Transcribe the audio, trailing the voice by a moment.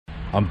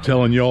I'm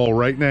telling y'all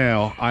right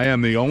now, I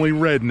am the only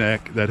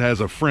redneck that has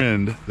a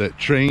friend that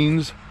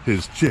trains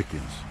his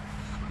chickens.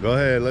 Go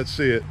ahead, let's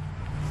see it.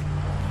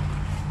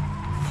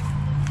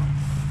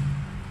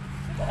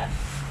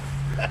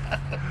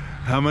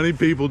 How many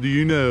people do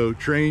you know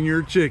train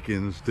your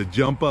chickens to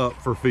jump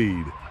up for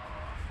feed?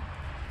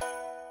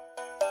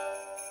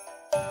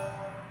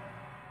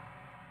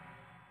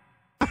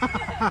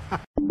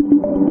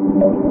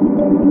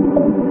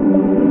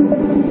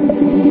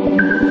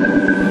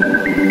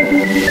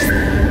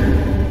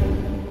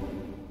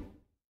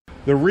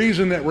 The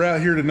reason that we're out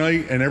here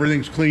tonight and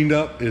everything's cleaned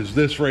up is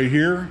this right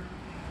here.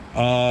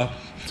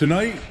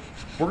 Tonight,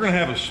 we're gonna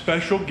have a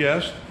special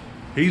guest.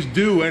 He's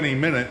due any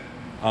minute,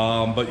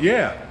 but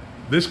yeah,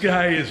 this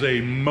guy is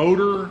a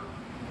motor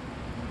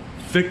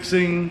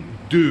fixing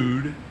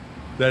dude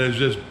that is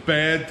just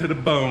bad to the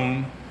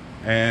bone.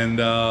 And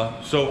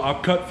so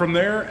I'll cut from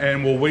there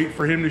and we'll wait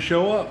for him to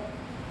show up.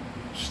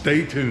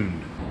 Stay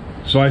tuned.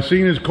 So I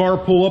seen his car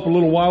pull up a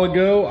little while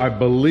ago. I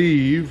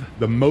believe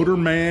the motor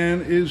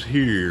man is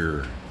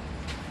here.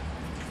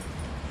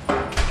 Who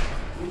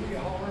are you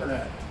hollering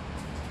at?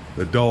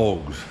 The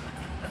dogs.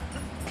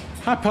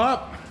 Hi,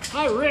 Pop.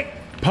 Hi, Rick.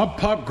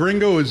 Pop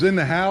Gringo is in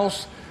the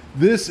house.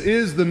 This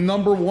is the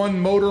 #1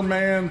 motor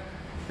man.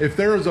 If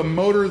there is a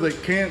motor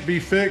that can't be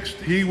fixed,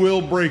 he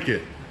will break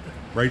it.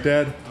 Right,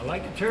 Dad? I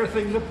like to tear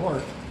things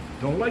apart.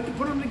 Don't like to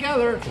put them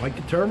together. I like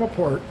to tear them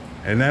apart.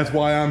 And that's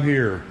why I'm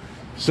here.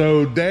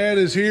 So Dad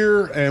is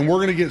here and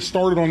we're gonna get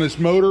started on this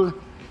motor.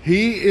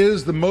 He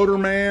is the motor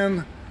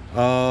man.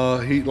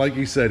 Like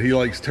he said, he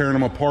likes tearing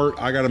them apart.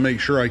 I gotta make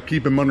sure I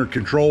keep him under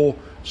control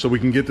so we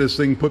can get this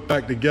thing put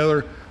back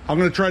together. I'm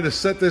gonna try to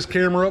set this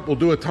camera up. We'll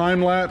do a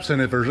time lapse, and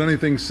if there's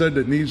anything said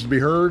that needs to be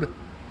heard,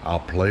 I'll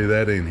play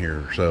that in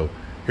here. So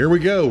here we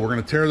go. We're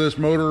gonna tear this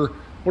motor.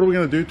 What are we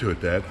gonna do to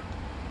it, Dad?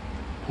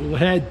 Pull the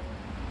head.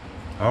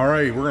 All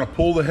right, we're gonna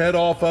pull the head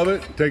off of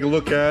it. Take a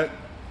look at it.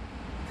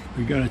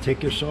 You're gonna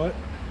take this out.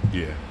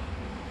 Yeah.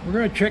 We're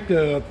gonna check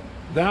the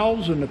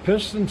valves and the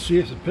pistons, see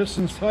if the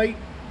piston's tight.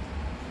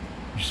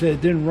 You said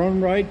it didn't run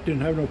right,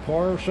 didn't have no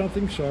power or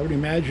something, so I would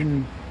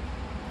imagine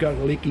got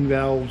leaking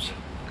valves.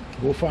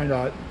 We'll find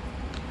out.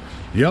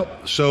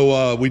 Yep,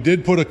 so we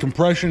did put a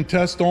compression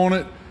test on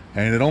it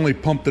and it only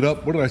pumped it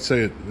up. What did I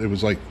say? It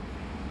was like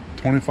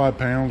 25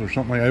 pounds or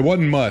something like that. It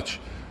wasn't much.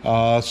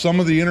 Some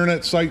of the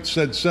internet sites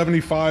said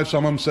 75,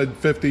 some of them said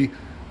 50,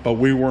 but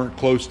we weren't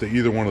close to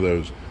either one of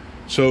those.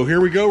 So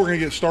here we go, we're gonna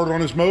get started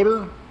on this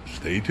motor.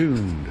 Stay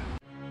tuned.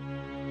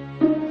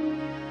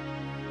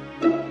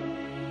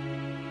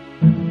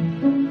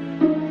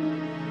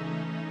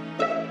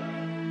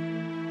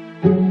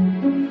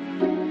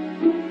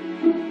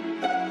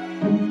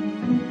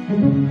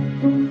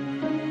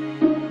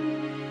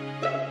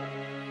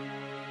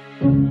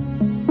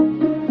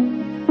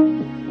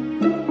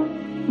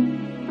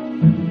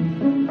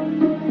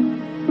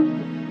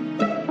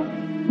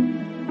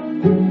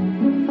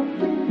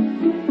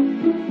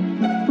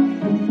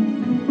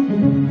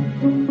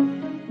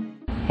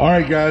 All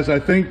right, guys, I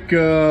think,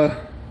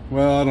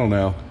 well, I don't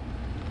know.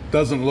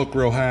 Doesn't look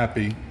real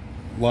happy.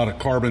 A lot of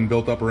carbon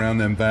built up around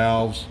them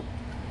valves.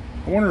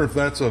 I wonder if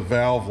that's a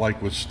valve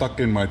like was stuck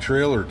in my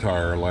trailer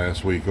tire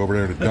last week over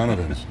there at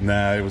Donovan's.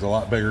 Nah, it was a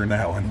lot bigger than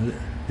that one.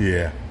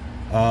 Yeah.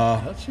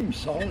 That seems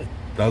solid.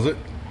 Does it?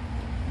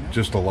 Yeah.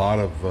 Just a lot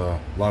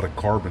of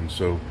carbon.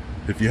 So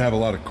if you have a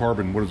lot of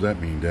carbon, what does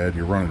that mean, Dad?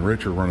 You're running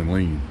rich or running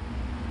lean?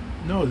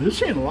 No,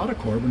 this ain't a lot of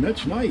carbon.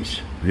 That's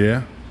nice.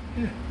 Yeah?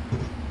 Yeah.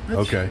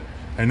 Okay.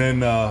 And then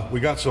we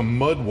got some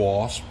mud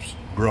wasps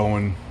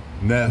growing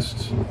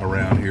nests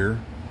around here.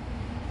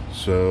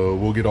 So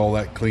we'll get all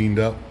that cleaned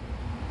up.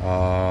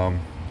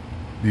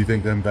 Do you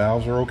think them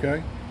valves are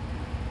okay?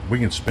 We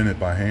can spin it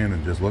by hand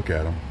and just look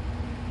at them.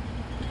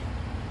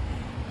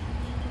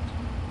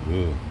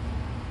 Ugh.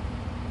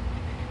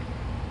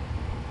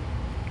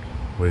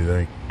 What do you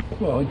think?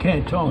 Well, I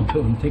can't tell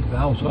until we take the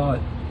valves out.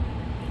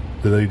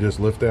 Do they just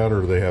lift out,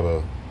 or do they have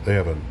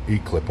an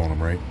E-clip on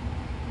them, right?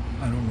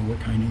 I don't know what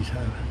kind these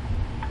have.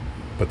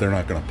 But they're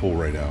not going to pull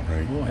right out,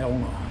 right? Oh, hell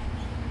no.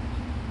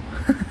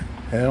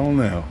 Hell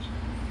no.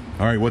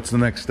 All right, what's the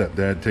next step,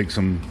 Dad? Take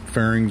some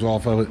fairings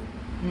off of it?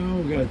 Well,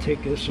 we got to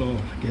take this off.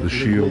 The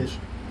shields.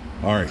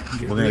 All right,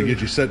 we're going to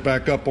get you set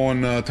back up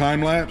on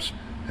time lapse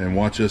and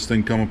watch this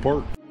thing come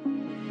apart.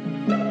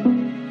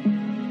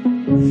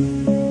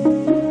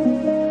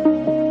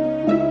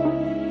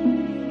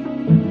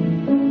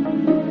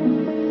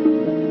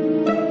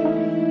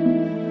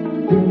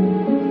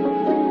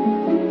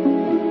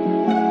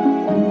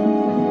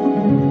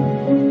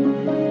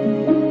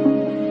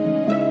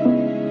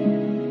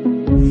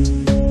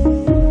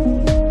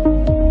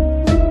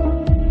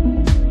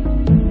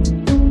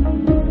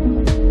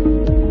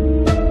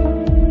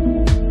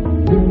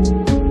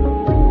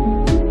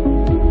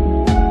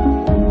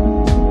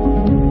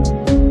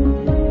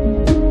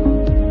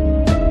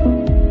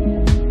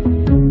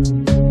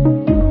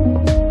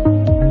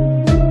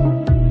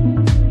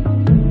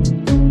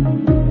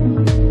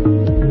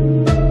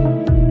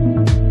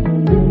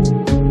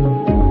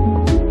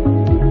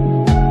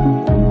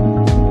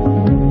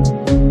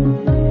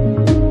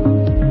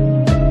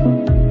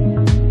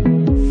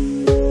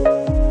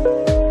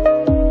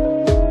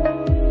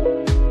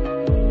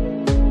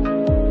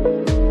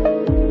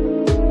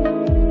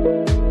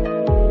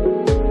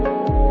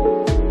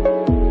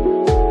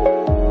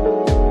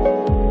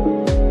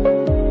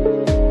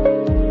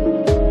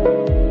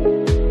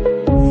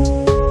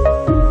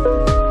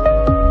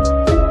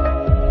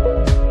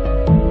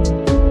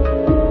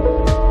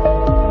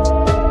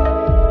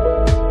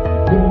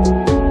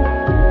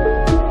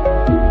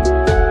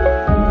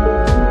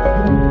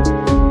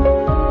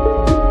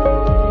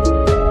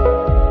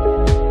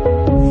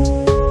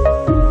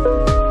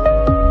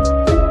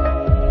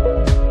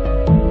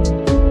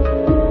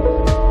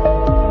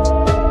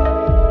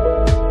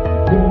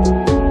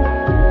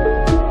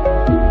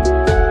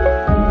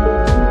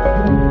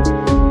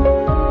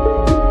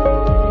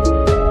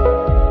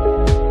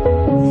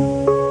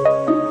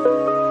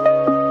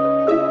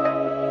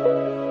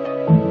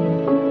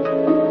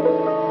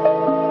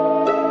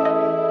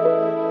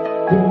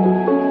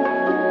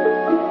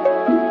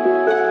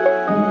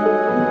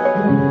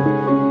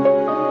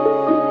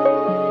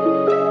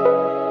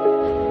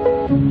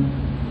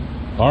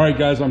 right,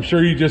 guys, I'm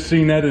sure you just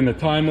seen that in the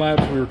time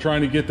lapse. We were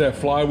trying to get that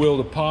flywheel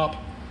to pop,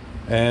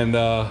 and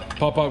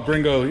Pop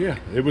Gringo, yeah,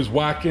 it was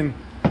whacking,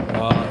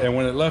 and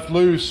when it left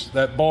loose,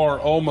 that bar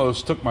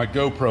almost took my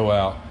GoPro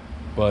out.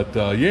 But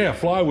yeah,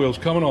 flywheel's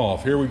coming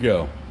off. Here we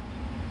go.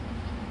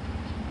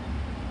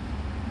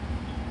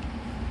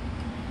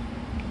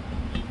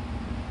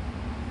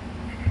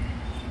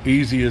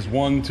 Easy as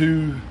 1,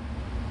 2,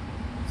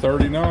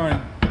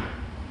 39.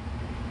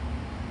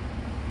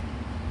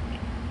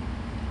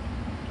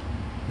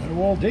 That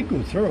wall did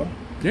go through.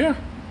 Yeah.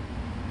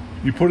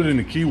 You put it in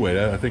the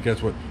keyway. I think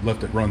that's what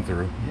left it run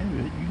through. Yeah,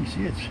 but you can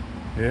see it's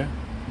Yeah. there.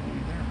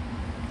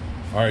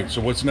 All right,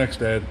 so what's next,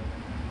 Dad?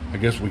 I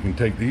guess we can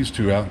take these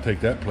two out and take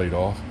that plate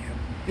off.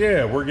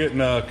 Yeah, we're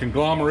getting a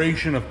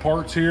conglomeration of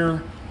parts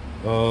here.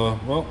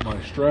 Well,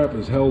 my strap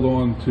is held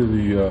on to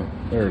the,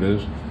 there it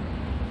is.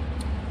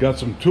 Got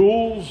some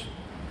tools,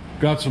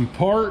 got some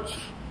parts.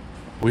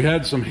 We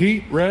had some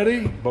heat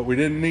ready, but we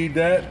didn't need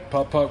that.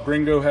 Pop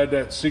Gringo had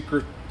that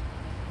secret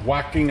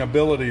whacking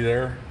ability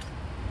there.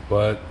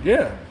 But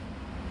yeah,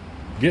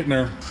 getting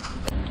there.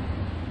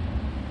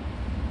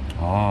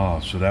 Ah,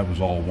 so that was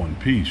all one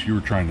piece. You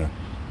were trying to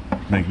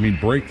make me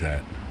break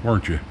that,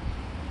 weren't you?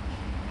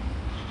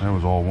 That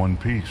was all one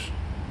piece.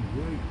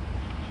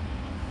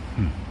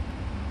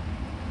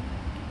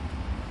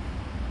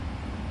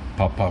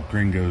 Pop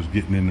Gringo's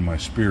getting into my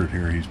spirit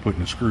here. He's putting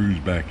the screws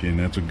back in.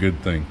 That's a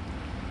good thing.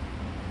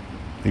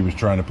 He was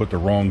trying to put the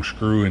wrong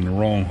screw in the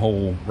wrong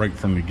hole right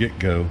from the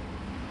get-go.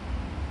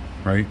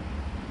 Right?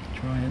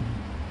 Trying.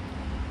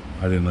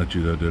 I didn't let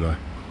you though, did I?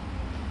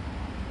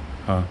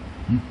 Huh?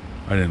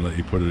 I didn't let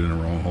you put it in the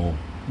wrong hole.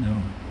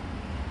 No.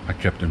 I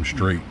kept him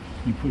straight.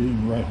 You put it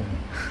in the right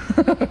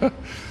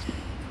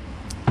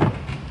hole.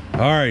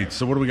 All right,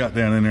 so what do we got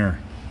down in there?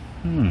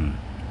 Down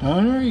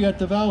there you got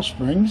the valve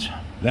springs.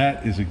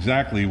 That is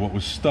exactly what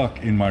was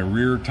stuck in my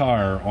rear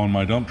tire on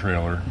my dump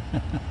trailer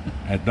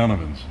at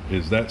Donovan's,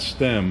 is that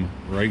stem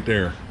right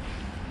there.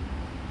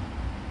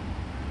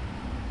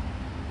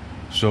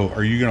 So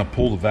are you gonna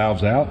pull the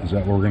valves out? Is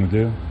that what we're gonna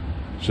do?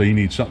 So you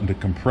need something to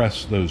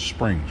compress those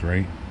springs,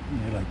 right?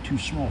 Yeah, like 2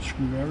 small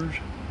screwdrivers.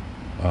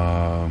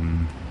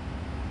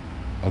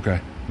 Okay,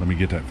 let me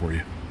get that for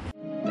you.